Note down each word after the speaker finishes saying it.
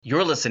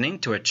You're listening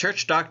to a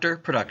Church Doctor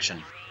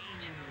production.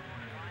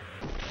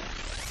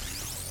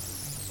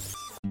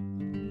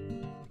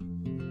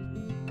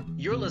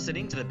 You're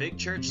listening to the Big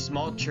Church,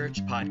 Small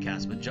Church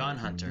podcast with John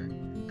Hunter.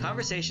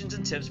 Conversations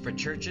and tips for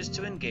churches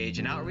to engage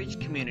in outreach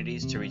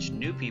communities to reach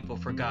new people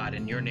for God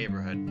in your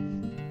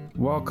neighborhood.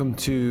 Welcome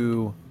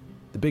to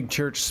the Big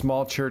Church,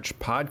 Small Church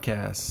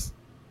podcast.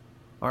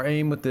 Our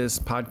aim with this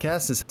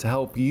podcast is to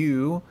help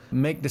you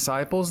make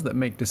disciples that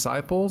make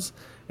disciples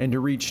and to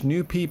reach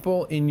new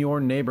people in your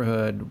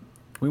neighborhood.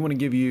 We want to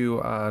give you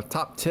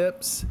top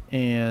tips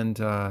and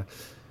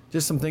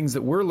just some things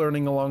that we're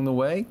learning along the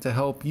way to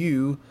help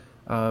you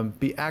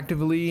be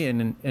actively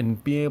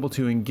and be able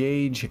to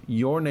engage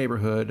your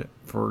neighborhood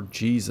for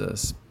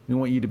Jesus. We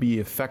want you to be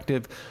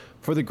effective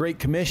for the Great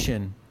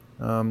Commission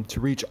to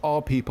reach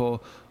all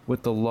people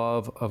with the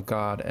love of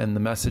God and the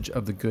message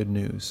of the good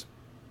news.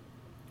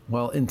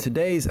 Well, in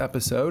today's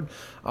episode,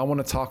 I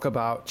want to talk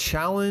about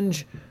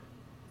challenge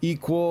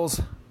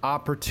equals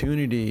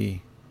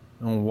opportunity.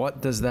 And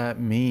what does that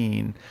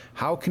mean?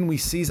 How can we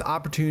seize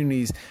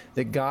opportunities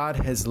that God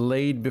has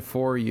laid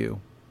before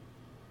you?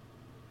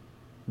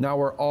 Now,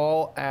 we're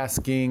all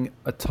asking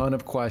a ton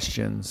of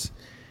questions.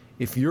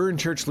 If you're in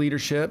church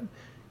leadership,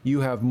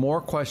 you have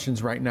more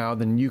questions right now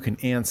than you can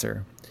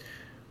answer.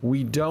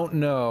 We don't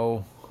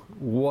know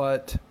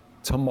what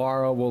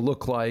tomorrow will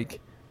look like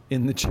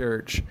in the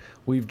church.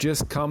 We've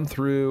just come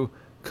through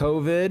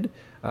COVID.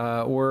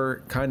 We're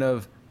kind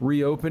of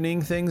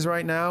reopening things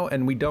right now,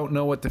 and we don't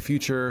know what the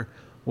future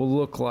will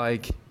look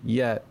like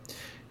yet.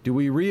 Do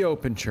we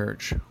reopen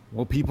church?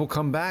 Will people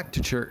come back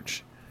to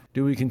church?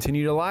 Do we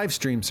continue to live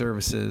stream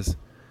services?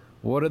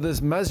 What are the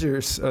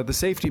measures, the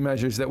safety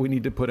measures that we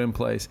need to put in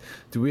place?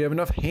 Do we have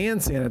enough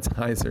hand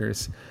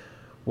sanitizers?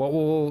 What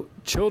will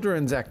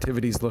children's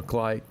activities look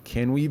like?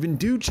 Can we even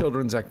do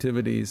children's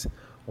activities?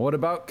 What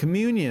about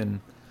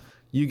communion?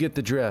 You get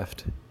the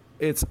drift.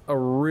 It's a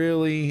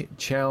really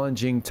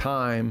challenging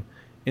time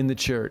in the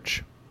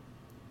church,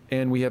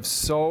 and we have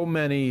so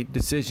many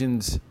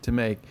decisions to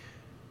make.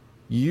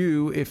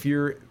 You, if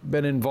you've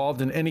been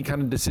involved in any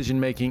kind of decision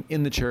making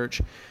in the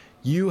church,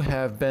 you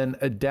have been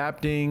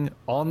adapting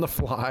on the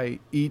fly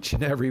each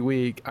and every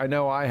week. I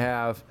know I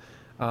have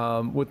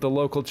with the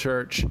local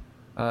church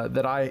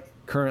that I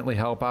currently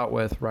help out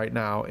with right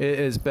now. It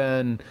has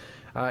been,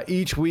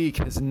 each week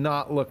has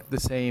not looked the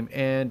same,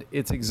 and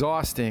it's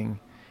exhausting.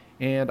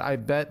 And I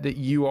bet that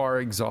you are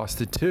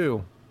exhausted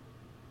too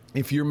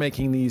if you're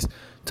making these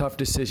tough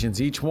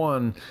decisions. Each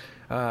one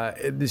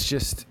is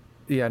just,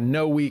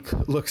 no week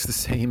looks the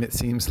same, it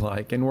seems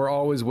like. And we're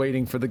always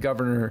waiting for the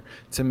governor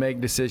to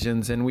make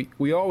decisions. And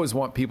we always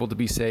want people to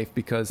be safe,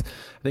 because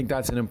I think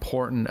that's an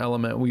important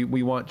element.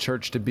 We want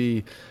church to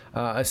be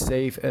a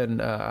safe and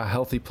a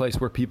healthy place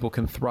where people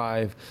can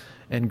thrive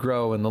and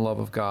grow in the love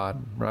of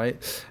God,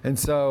 right? And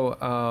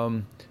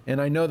so, and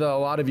I know that a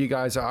lot of you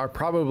guys are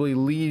probably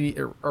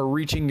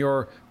reaching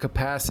your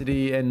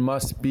capacity and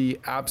must be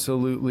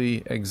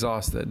absolutely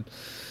exhausted.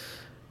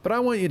 But I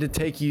want you to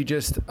take you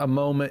just a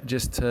moment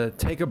just to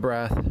take a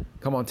breath.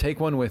 Come on, take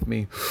one with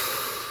me.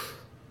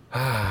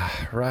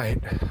 Right.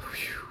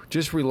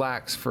 Just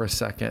relax for a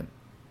second.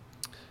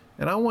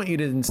 And I want you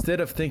to, instead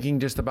of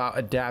thinking just about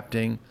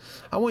adapting,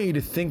 I want you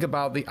to think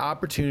about the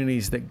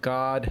opportunities that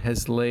God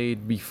has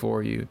laid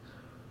before you.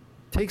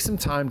 Take some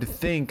time to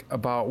think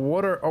about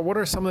what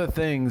are some of the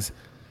things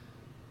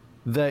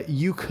that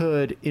you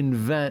could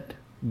invent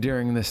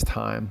during this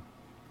time.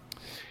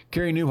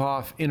 Carey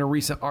Nieuwhof, in a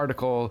recent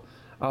article,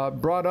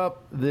 brought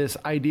up this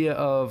idea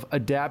of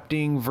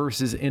adapting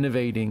versus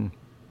innovating.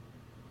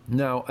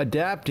 Now,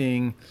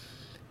 adapting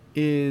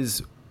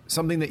is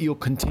something that you'll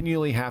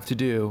continually have to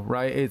do,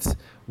 right? It's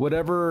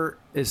whatever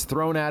is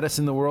thrown at us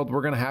in the world,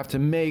 we're going to have to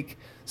make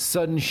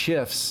sudden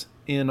shifts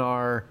in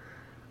our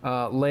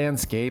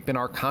landscape, in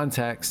our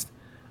context,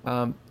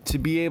 to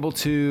be able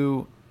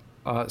to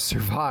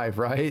survive,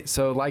 right?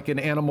 So like an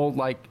animal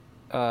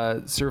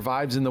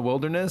survives in the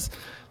wilderness,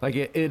 like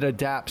it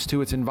adapts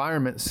to its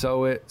environment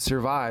so it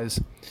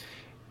survives.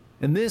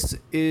 And this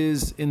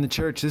is in the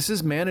church, this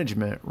is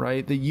management,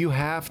 right? That you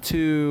have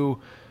to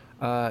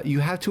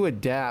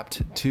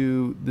adapt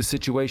to the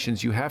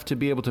situations. You have to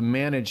be able to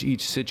manage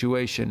each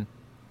situation.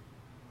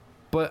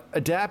 But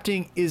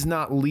adapting is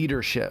not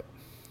leadership.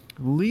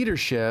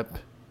 Leadership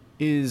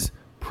is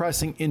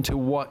pressing into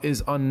what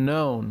is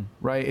unknown,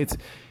 right?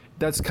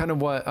 That's kind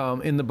of what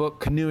in the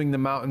book Canoeing the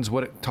Mountains,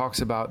 what it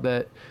talks about,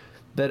 that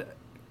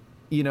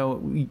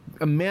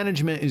a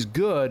management is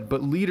good,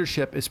 but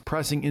leadership is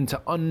pressing into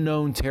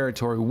unknown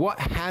territory. What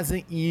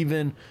hasn't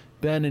even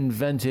been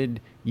invented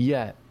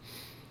yet?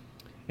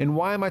 And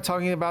why am I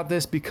talking about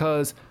this?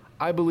 Because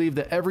I believe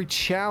that every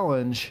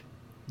challenge,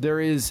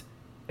 there is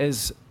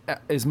as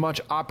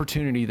much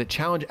opportunity. The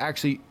challenge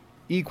actually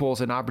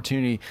equals an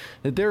opportunity.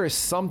 That there is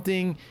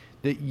something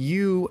that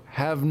you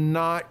have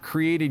not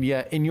created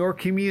yet in your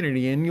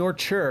community, in your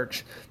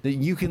church, that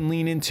you can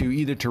lean into,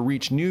 either to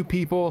reach new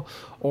people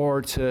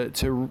or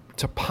to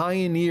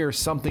pioneer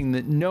something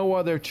that no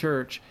other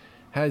church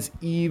has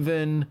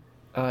even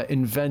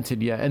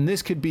invented yet. And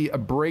this could be a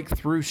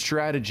breakthrough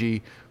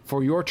strategy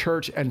for your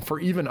church and for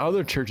even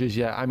other churches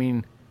yet. I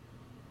mean,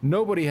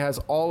 nobody has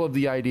all of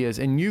the ideas,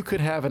 and you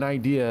could have an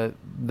idea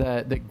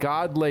that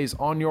God lays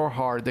on your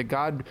heart, that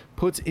God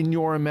puts in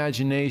your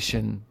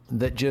imagination,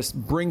 that just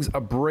brings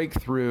a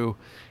breakthrough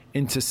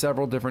into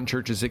several different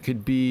churches. It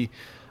could be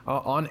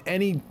on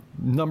any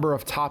number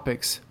of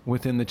topics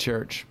within the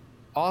church.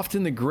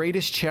 Often the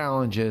greatest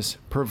challenges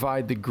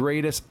provide the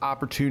greatest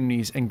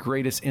opportunities and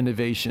greatest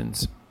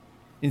innovations.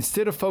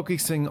 Instead of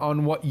focusing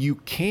on what you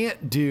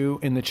can't do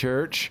in the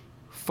church,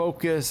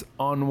 focus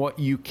on what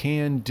you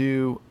can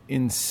do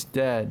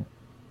instead.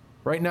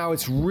 Right now,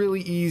 it's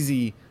really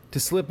easy to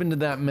slip into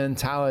that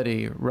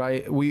mentality,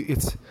 right?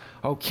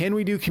 Can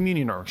we do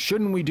communion or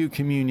shouldn't we do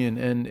communion?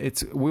 And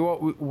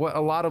what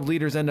a lot of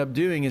leaders end up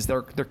doing is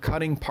they're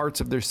cutting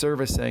parts of their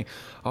service, saying,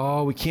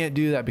 oh, we can't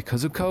do that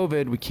because of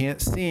COVID. We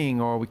can't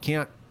sing, or we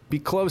can't be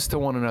close to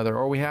one another,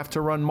 or we have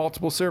to run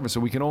multiple services,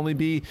 or we can only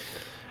be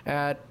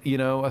at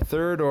a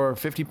third or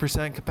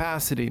 50%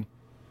 capacity.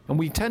 And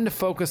we tend to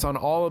focus on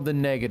all of the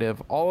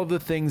negative, all of the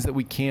things that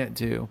we can't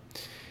do.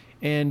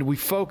 And we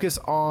focus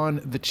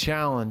on the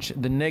challenge,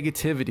 the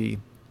negativity.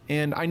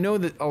 And I know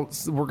that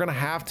we're going to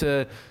have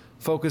to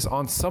focus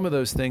on some of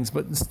those things,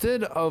 but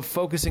instead of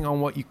focusing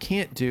on what you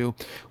can't do,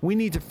 we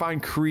need to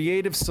find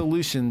creative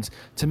solutions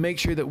to make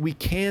sure that we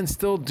can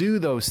still do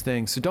those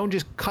things. So don't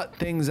just cut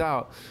things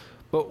out,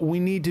 but we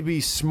need to be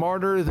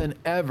smarter than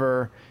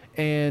ever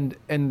and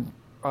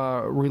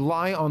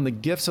rely on the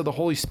gifts of the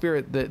Holy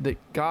Spirit that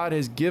God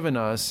has given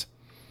us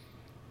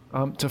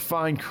to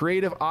find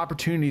creative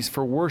opportunities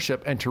for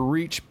worship and to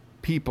reach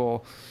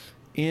people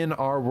in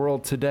our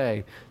world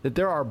today. That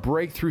there are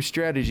breakthrough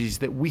strategies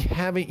that we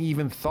haven't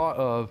even thought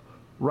of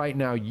right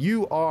now.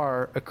 You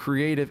are a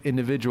creative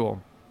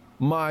individual.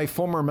 My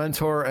former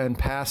mentor and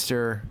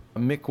pastor,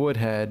 Mick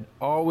Woodhead,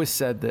 always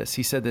said this.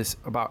 He said this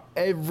about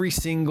every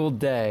single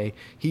day.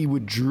 He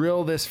would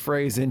drill this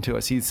phrase into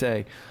us. He'd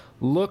say,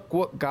 look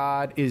what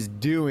God is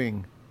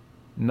doing,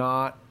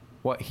 not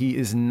what he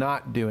is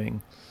not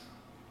doing.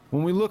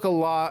 When we look a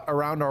lot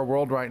around our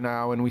world right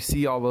now and we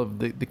see all of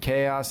the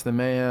chaos, the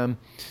mayhem,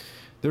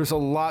 there's a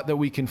lot that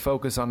we can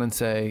focus on and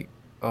say,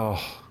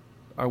 oh,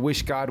 I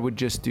wish God would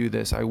just do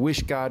this. I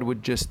wish God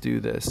would just do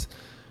this.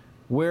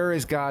 Where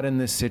is God in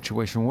this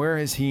situation? Where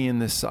is he in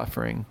this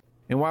suffering?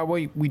 And while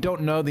we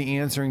don't know the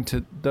answering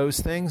to those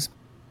things,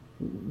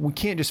 we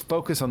can't just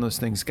focus on those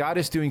things. God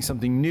is doing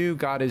something new.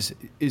 God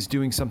is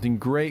doing something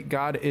great.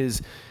 God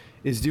is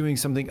doing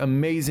something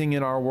amazing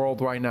in our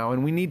world right now.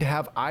 And we need to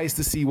have eyes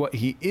to see what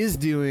he is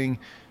doing,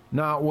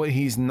 not what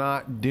he's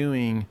not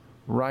doing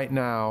right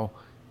now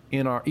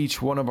in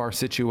each one of our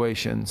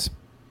situations.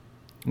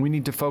 We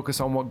need to focus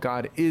on what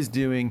God is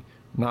doing,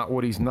 not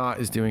what he's not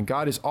is doing.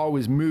 God is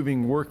always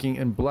moving, working,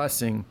 and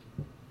blessing.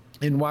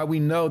 And while we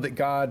know that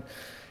God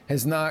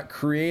has not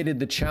created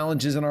the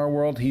challenges in our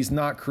world, he's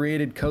not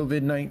created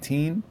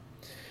COVID-19,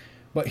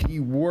 but he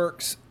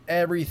works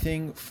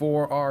everything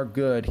for our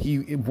good.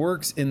 He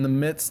works in the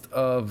midst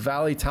of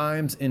valley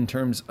times, in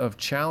terms of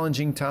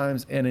challenging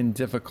times and in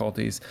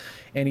difficulties.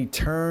 And he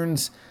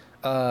turns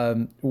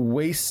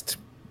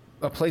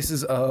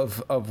places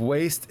of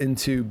waste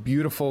into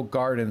beautiful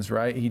gardens,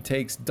 right? He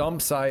takes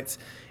dump sites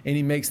and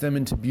he makes them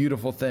into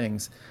beautiful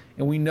things.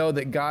 And we know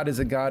that God is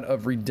a God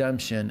of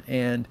redemption.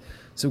 And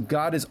so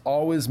God is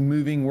always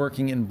moving,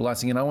 working, and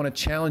blessing. And I want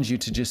to challenge you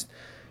to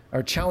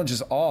challenge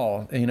us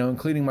all,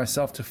 including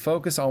myself, to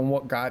focus on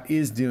what God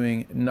is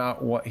doing,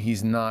 not what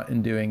he's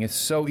not doing. It's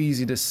so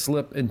easy to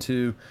slip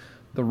into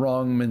the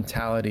wrong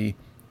mentality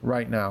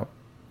right now.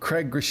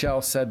 Craig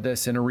Groeschel said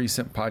this in a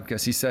recent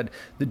podcast. He said,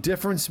 the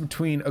difference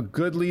between a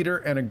good leader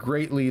and a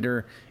great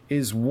leader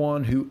is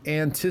one who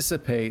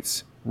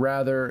anticipates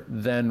rather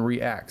than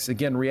reacts.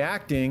 Again,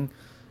 reacting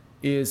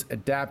is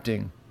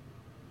adapting,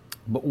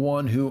 but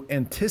one who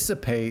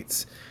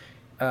anticipates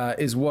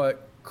is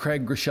what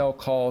Craig Groeschel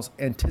calls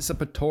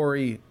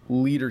anticipatory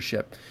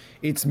leadership.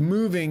 It's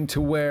moving to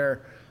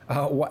where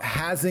what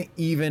hasn't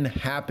even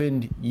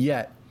happened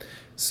yet.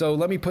 So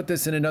let me put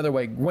this in another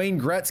way. Wayne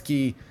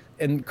Gretzky,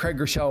 and Craig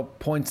Groeschel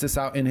points this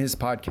out in his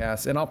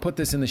podcast, and I'll put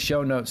this in the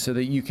show notes so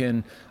that you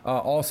can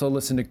also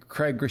listen to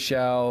Craig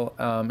Groeschel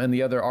and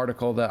the other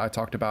article that I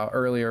talked about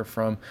earlier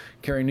from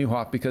Carey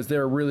Nieuwhof, because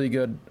they're really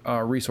good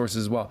resources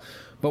as well.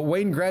 But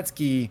Wayne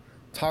Gretzky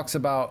talks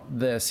about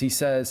this. He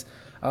says,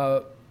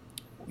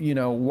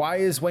 why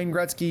is Wayne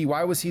Gretzky,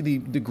 why was he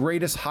the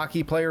greatest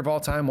hockey player of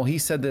all time? Well, he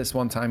said this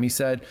one time. He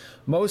said,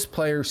 most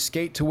players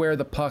skate to where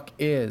the puck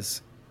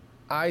is.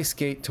 I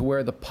skate to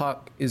where the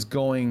puck is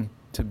going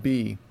to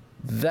be.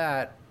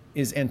 That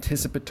is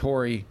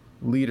anticipatory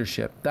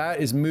leadership.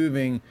 That is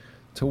moving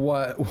to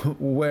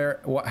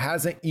what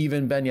hasn't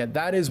even been yet.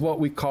 That is what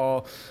we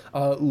call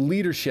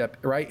leadership,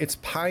 right? It's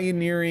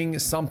pioneering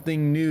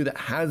something new that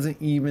hasn't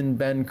even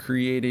been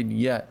created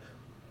yet.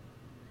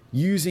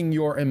 Using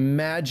your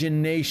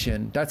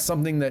imagination. That's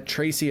something that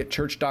Tracy at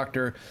Church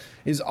Doctor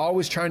is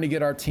always trying to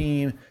get our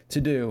team to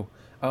do.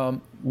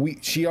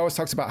 She always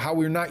talks about how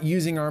we're not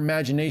using our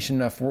imagination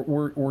enough.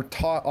 We're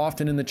taught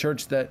often in the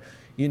church that,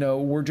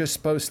 we're just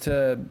supposed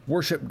to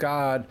worship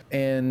God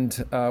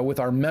and with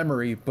our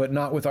memory, but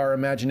not with our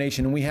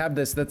imagination. And we have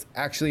this, that's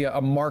actually a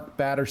Mark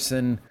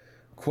Batterson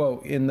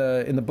quote in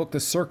the book, The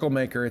Circle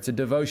Maker. It's a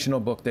devotional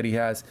book that he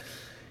has.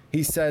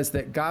 He says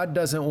that God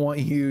doesn't want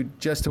you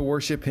just to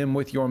worship him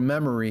with your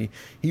memory.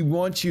 He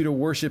wants you to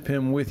worship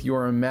him with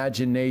your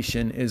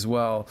imagination as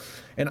well.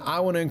 And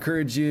I want to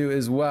encourage you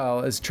as well,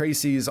 as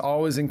Tracy is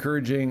always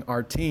encouraging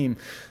our team,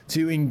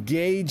 to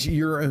engage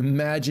your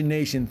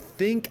imagination.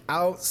 Think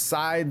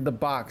outside the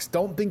box.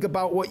 Don't think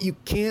about what you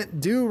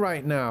can't do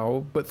right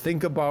now, but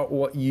think about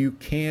what you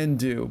can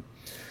do.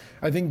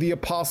 I think the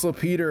Apostle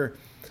Peter,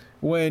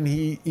 when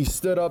he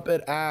stood up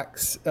at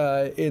Acts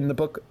in the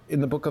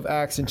book of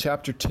Acts in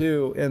chapter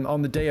 2, and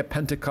on the day of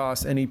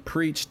Pentecost, and he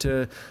preached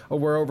to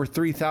where over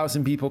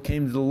 3,000 people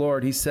came to the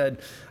Lord. He said,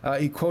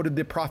 he quoted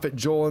the prophet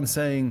Joel and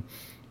saying,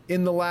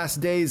 "In the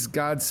last days,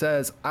 God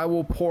says, I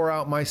will pour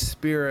out my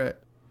spirit.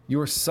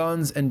 Your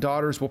sons and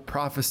daughters will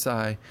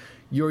prophesy.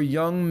 Your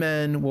young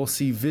men will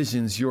see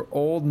visions. Your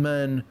old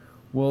men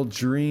will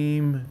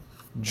dream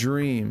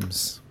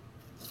dreams."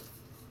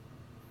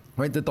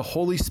 Right? That the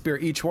Holy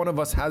Spirit, each one of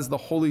us has the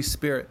Holy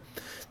Spirit,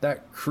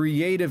 that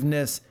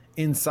creativeness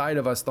inside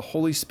of us. The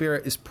Holy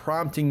Spirit is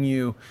prompting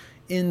you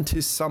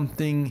into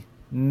something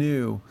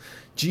new.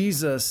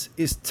 Jesus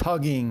is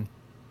tugging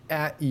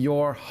at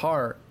your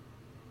heart.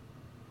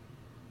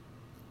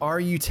 Are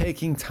you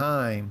taking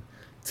time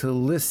to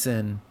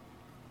listen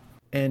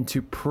and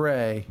to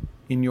pray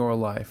in your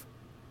life?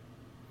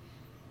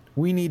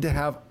 We need to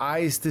have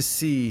eyes to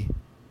see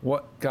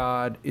what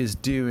God is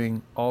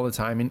doing all the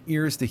time and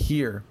ears to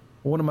hear.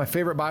 One of my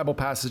favorite Bible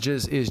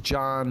passages is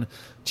John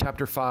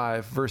chapter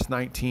 5, verse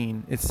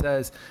 19. It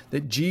says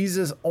that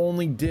Jesus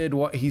only did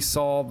what he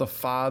saw the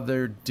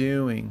Father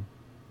doing.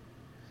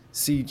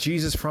 See,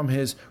 Jesus, from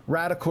his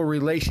radical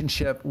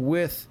relationship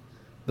with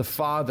the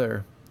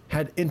Father,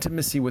 had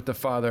intimacy with the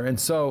Father. And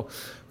so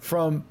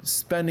from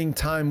spending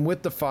time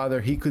with the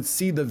Father, he could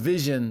see the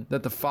vision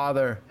that the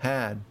Father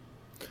had.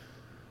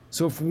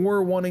 So if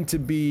we're wanting to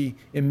be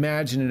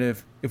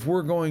imaginative, if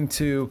we're going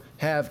to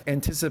have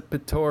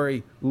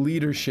anticipatory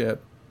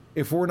leadership,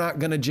 if we're not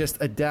going to just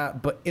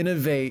adapt but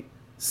innovate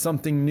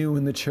something new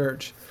in the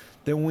church,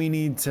 then we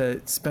need to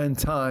spend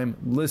time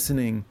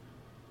listening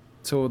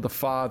to the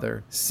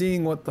Father,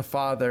 seeing what the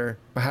Father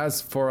has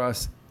for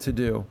us to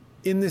do.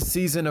 In this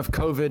season of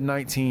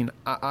COVID-19,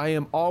 I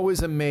am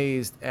always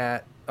amazed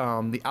at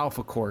the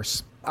Alpha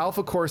Course.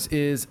 Alpha Course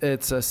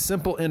it's a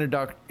simple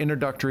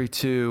introductory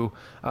to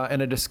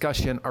and a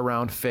discussion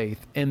around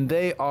faith. And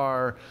they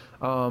are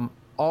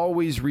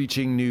always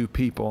reaching new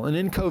people. And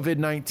in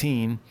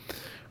COVID-19,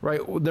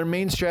 right, their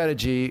main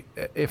strategy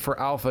for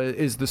Alpha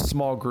is the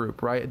small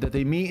group, right? That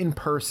they meet in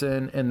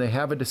person and they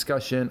have a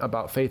discussion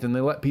about faith and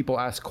they let people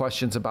ask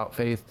questions about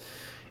faith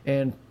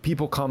and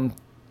people come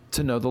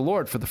to know the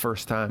Lord for the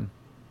first time.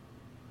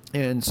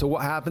 And so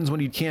what happens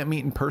when you can't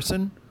meet in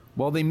person?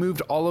 Well, they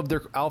moved all of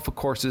their Alpha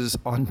courses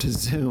onto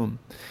Zoom.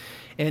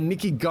 And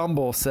Nicky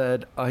Gumbel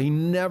said he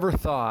never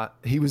thought,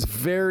 he was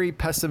very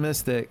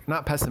pessimistic,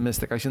 not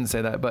pessimistic, I shouldn't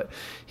say that, but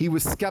he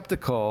was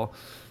skeptical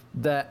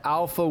that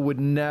Alpha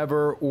would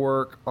never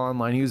work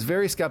online. He was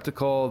very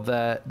skeptical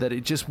that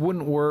it just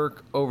wouldn't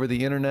work over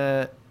the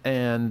internet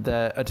and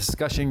that a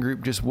discussion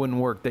group just wouldn't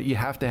work, that you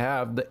have to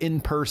have the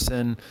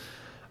in-person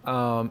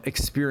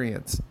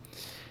experience.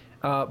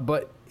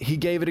 But he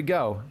gave it a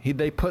go.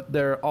 They put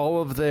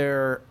all of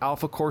their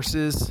Alpha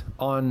courses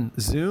on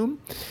Zoom,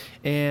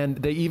 and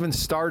they even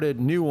started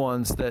new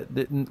ones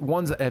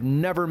ones that have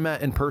never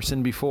met in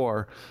person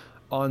before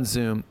on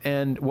Zoom.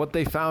 And what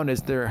they found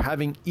is they're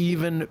having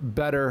even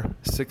better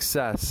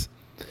success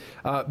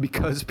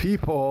because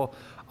people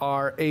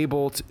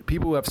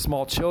who have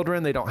small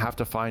children, they don't have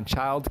to find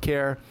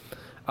childcare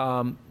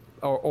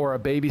or a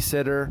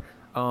babysitter.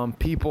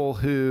 People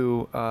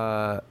who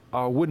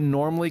wouldn't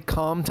normally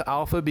come to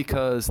Alpha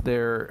because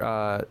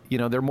they're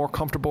more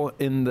comfortable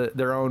in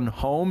their own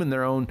home, in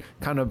their own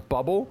kind of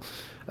bubble,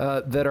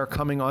 that are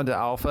coming onto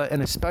Alpha,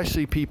 and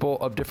especially people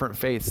of different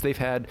faiths. They've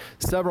had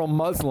several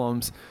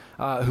Muslims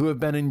who have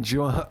been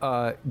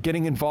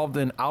getting involved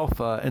in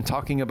Alpha and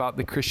talking about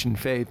the Christian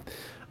faith,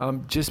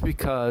 just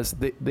because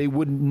they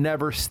would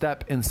never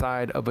step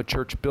inside of a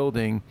church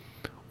building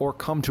or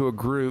come to a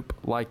group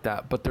like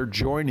that, but they're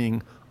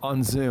joining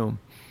on Zoom.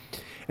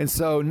 And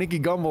so Nicky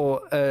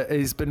Gumbel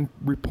has been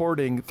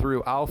reporting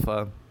through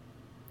Alpha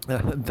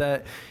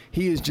that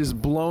he is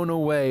just blown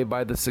away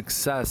by the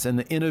success and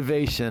the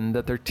innovation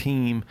that their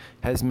team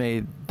has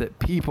made, that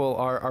people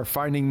are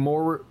finding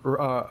more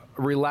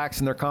relaxed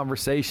in their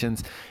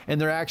conversations,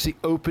 and they're actually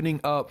opening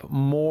up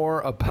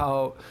more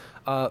about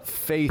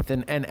faith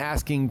and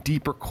asking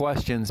deeper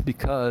questions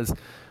because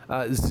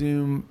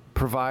Zoom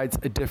provides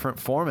a different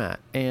format,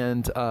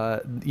 and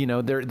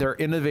they're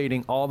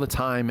innovating all the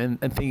time and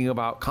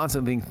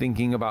constantly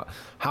thinking about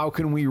how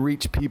can we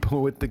reach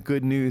people with the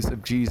good news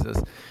of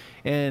Jesus.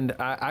 And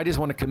I just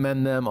want to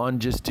commend them on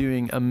just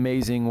doing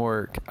amazing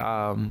work.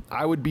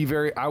 I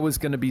was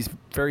going to be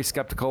very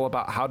skeptical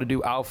about how to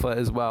do alpha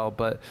as well,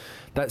 but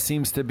that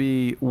seems to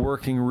be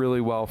working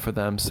really well for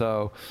them.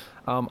 So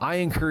I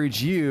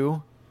encourage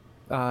you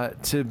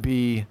to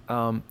be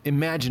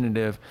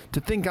imaginative,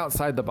 to think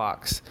outside the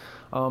box,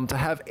 to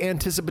have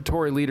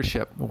anticipatory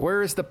leadership.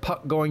 Where is the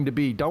puck going to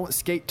be? Don't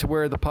skate to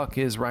where the puck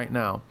is right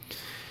now.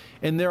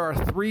 And there are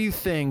 3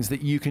 things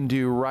that you can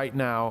do right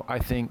now, I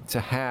think,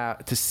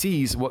 to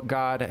seize what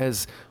God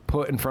has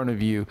put in front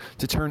of you,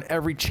 to turn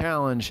every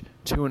challenge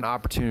to an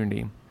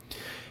opportunity.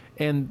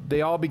 And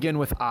they all begin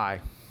with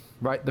I,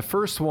 right? The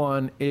first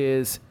one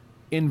is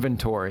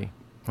inventory,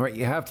 right?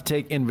 You have to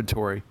take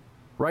inventory.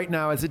 Right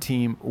now as a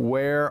team,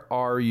 where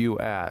are you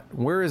at?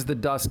 Where is the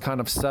dust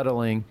kind of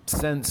settling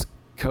since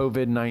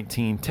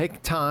COVID-19?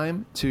 Take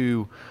time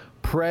to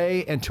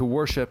pray and to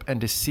worship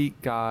and to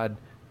seek God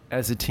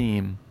as a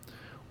team.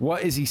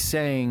 What is he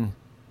saying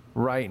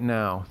right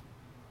now?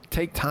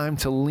 Take time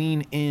to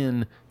lean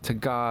in to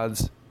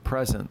God's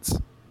presence.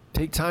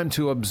 Take time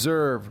to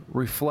observe,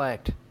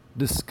 reflect,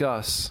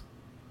 discuss.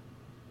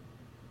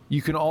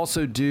 You can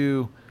also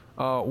do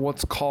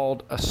what's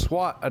called a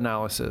SWOT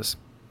analysis.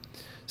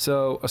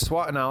 So a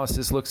SWOT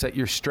analysis looks at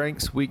your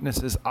strengths,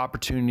 weaknesses,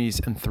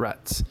 opportunities, and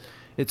threats.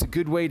 It's a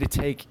good way to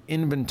take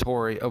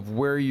inventory of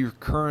where you're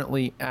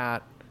currently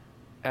at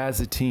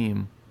as a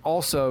team.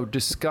 Also,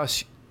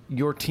 discuss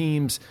your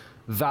team's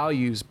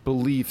values,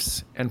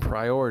 beliefs, and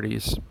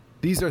priorities.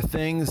 These are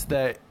things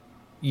that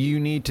you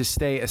need to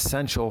stay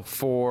essential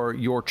for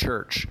your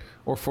church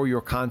or for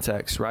your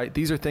context, right?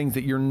 These are things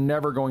that you're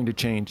never going to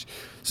change.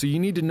 So you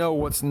need to know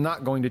what's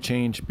not going to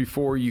change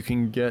before you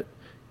can get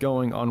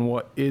going on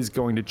what is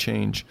going to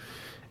change.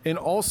 And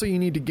also you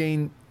need to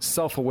gain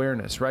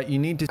self-awareness, right? You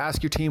need to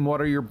ask your team, what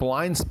are your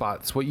blind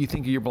spots? What you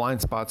think your blind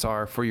spots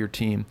are for your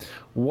team?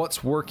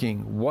 What's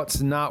working?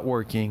 What's not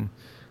working?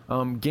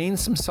 Gain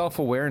some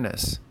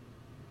self-awareness.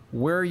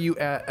 Where are you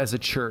at as a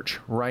church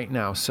right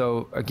now?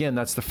 So again,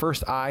 that's the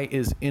first I,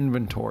 is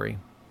inventory.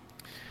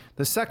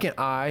 The second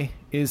I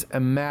is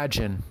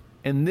imagine.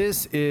 And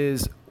this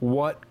is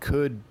what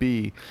could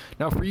be.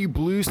 Now for you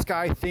blue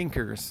sky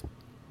thinkers,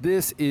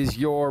 this is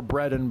your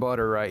bread and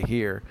butter right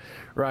here,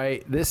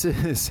 right? This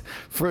is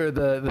for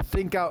the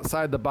think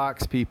outside the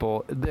box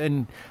people.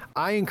 Then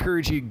I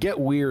encourage you, get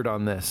weird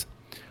on this.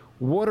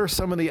 What are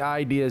some of the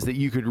ideas that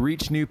you could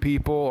reach new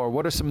people, or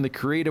what are some of the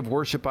creative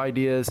worship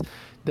ideas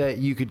that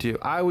you could do?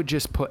 I would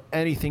just put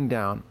anything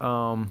down.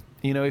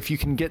 If you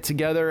can get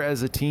together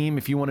as a team,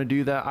 if you want to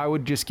do that, I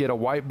would just get a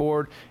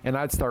whiteboard and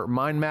I'd start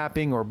mind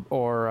mapping or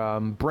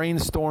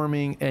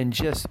brainstorming and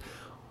just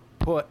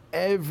put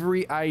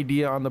every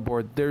idea on the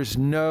board. There's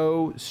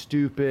no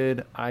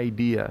stupid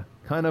idea.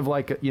 Kind of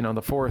like,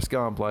 the Forrest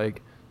Gump,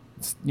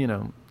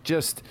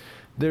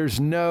 there's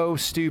no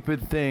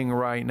stupid thing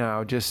right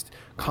now. Just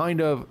kind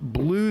of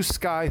blue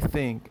sky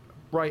think.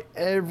 Write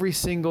every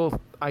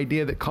single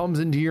idea that comes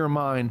into your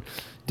mind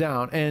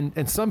down.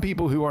 And some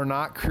people who are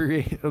not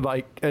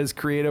as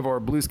creative or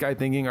blue sky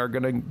thinking are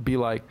going to be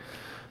like,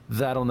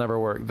 that'll never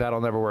work.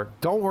 That'll never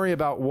work. Don't worry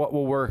about what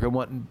will work and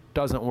what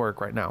doesn't work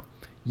right now.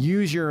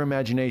 Use your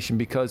imagination,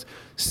 because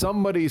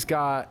somebody's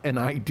got an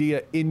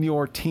idea in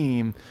your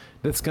team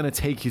that's going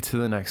to take you to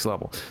the next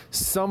level.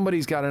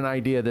 Somebody's got an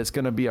idea that's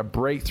going to be a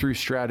breakthrough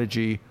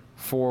strategy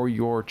for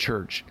your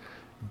church.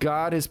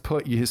 God has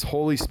put his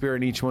Holy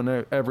Spirit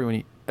in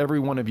every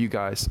one of you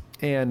guys.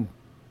 And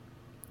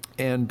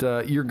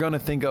you're going to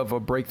think of a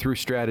breakthrough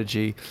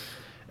strategy,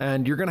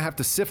 and you're going to have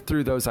to sift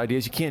through those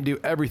ideas. You can't do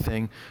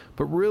everything,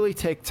 but really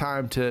take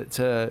time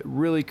to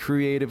really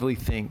creatively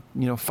think.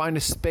 Find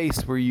a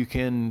space where you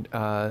can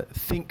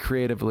think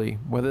creatively,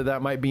 whether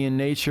that might be in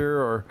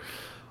nature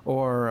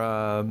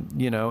or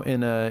in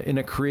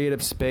a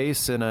creative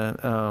space,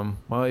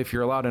 if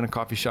you're allowed in a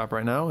coffee shop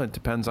right now, it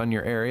depends on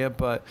your area,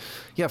 but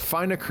yeah,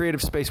 find a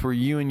creative space where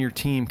you and your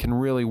team can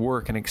really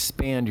work and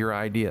expand your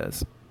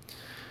ideas.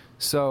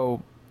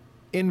 So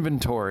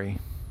inventory,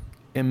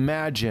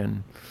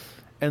 imagine,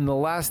 and the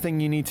last thing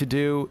you need to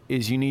do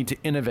is you need to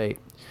innovate.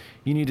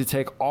 You need to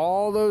take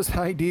all those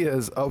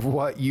ideas of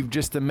what you've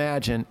just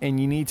imagined, and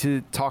you need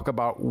to talk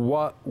about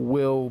what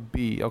will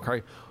be,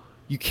 okay?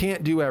 You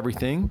can't do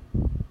everything.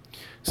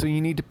 So you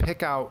need to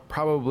pick out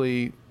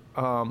probably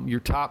your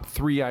top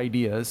 3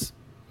 ideas,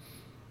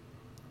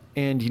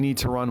 and you need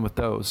to run with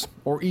those,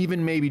 or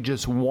even maybe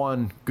just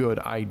one good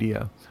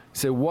idea.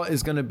 So what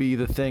is going to be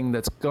the thing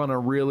that's going to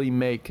really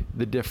make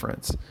the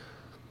difference?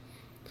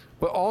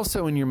 But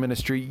also in your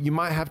ministry, you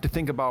might have to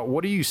think about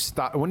what do you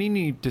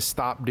need to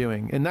stop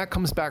doing? And that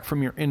comes back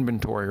from your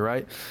inventory,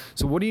 right?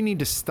 So what do you need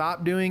to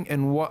stop doing,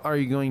 and what are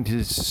you going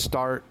to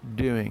start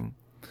doing?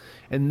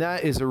 And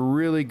that is a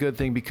really good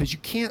thing, because you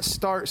can't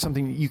start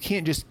something. You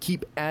can't just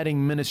keep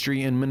adding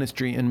ministry and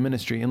ministry and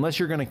ministry unless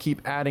you're going to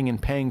keep adding and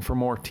paying for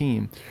more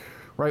team,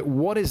 right?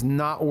 What is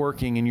not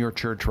working in your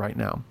church right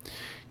now?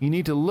 You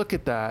need to look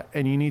at that,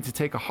 and you need to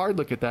take a hard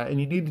look at that, and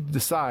you need to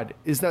decide,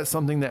 is that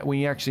something that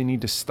we actually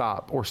need to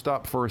stop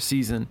for a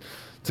season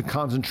to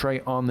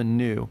concentrate on the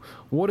new?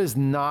 What is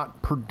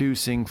not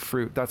producing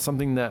fruit? That's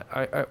something that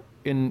I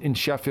in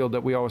Sheffield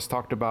that we always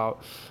talked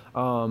about.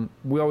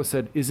 We always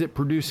said, is it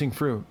producing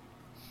fruit?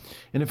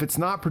 And if it's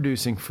not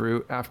producing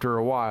fruit after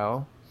a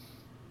while,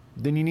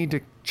 then you need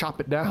to chop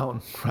it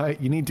down, right?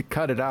 You need to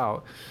cut it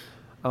out.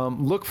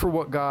 Look for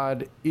what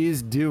God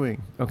is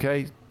doing,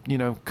 okay?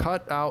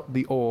 Cut out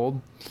the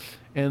old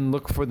and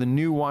look for the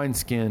new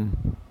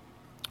wineskin,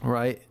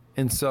 right?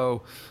 And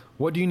so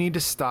what do you need to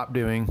stop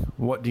doing?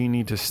 What do you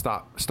need to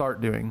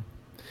start doing?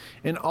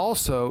 And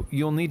also,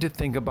 you'll need to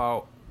think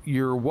about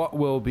your what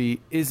will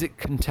be. Is it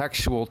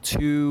contextual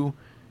to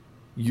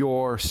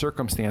your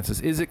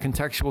circumstances? Is it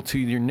contextual to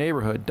your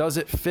neighborhood? Does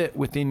it fit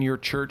within your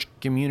church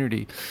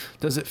community?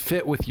 Does it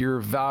fit with your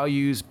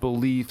values,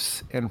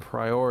 beliefs, and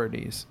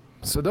priorities?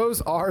 So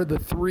those are the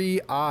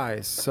 3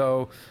 I's.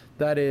 So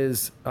that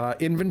is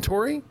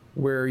inventory,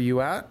 where are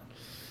you at?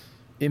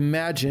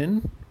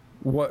 Imagine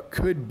what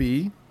could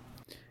be.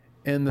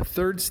 And the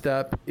third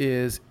step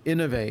is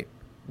innovate,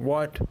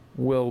 what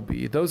will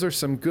be. Those are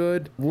some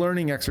good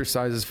learning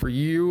exercises for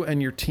you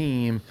and your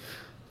team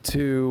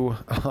to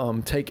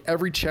take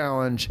every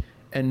challenge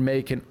and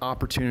make an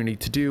opportunity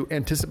to do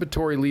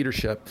anticipatory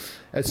leadership,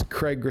 as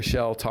Craig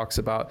Groeschel talks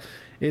about.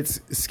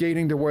 It's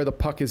skating to where the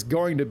puck is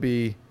going to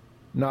be,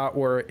 not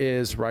where it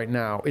is right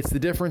now. It's the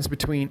difference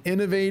between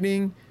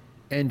innovating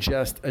and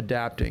just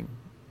adapting.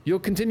 You'll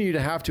continue to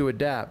have to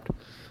adapt,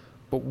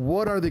 but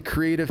what are the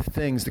creative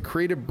things, the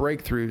creative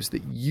breakthroughs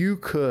that you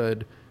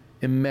could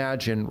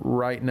imagine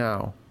right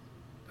now?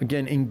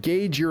 Again,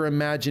 engage your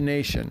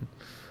imagination.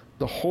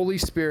 The Holy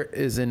Spirit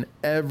is in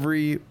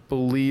every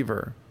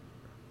believer.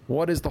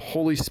 What is the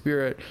Holy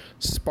Spirit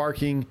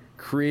sparking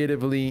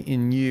creatively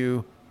in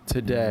you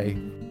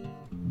today?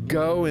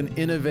 Go and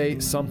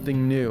innovate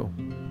something new.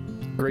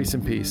 Grace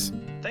and peace.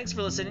 Thanks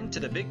for listening to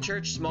the Big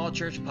Church, Small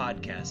Church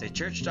podcast, a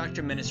Church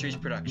Doctor Ministries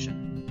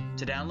production.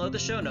 To download the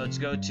show notes,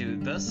 go to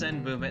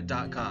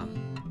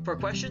thesendmovement.com. For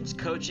questions,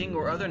 coaching,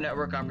 or other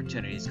network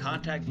opportunities,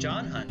 contact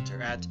John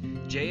Hunter at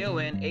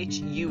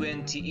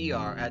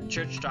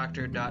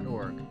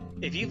JONHUNTER@churchdoctor.org.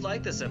 If you've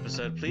liked this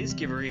episode, please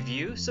give a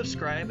review,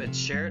 subscribe, and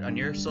share it on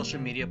your social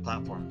media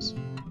platforms.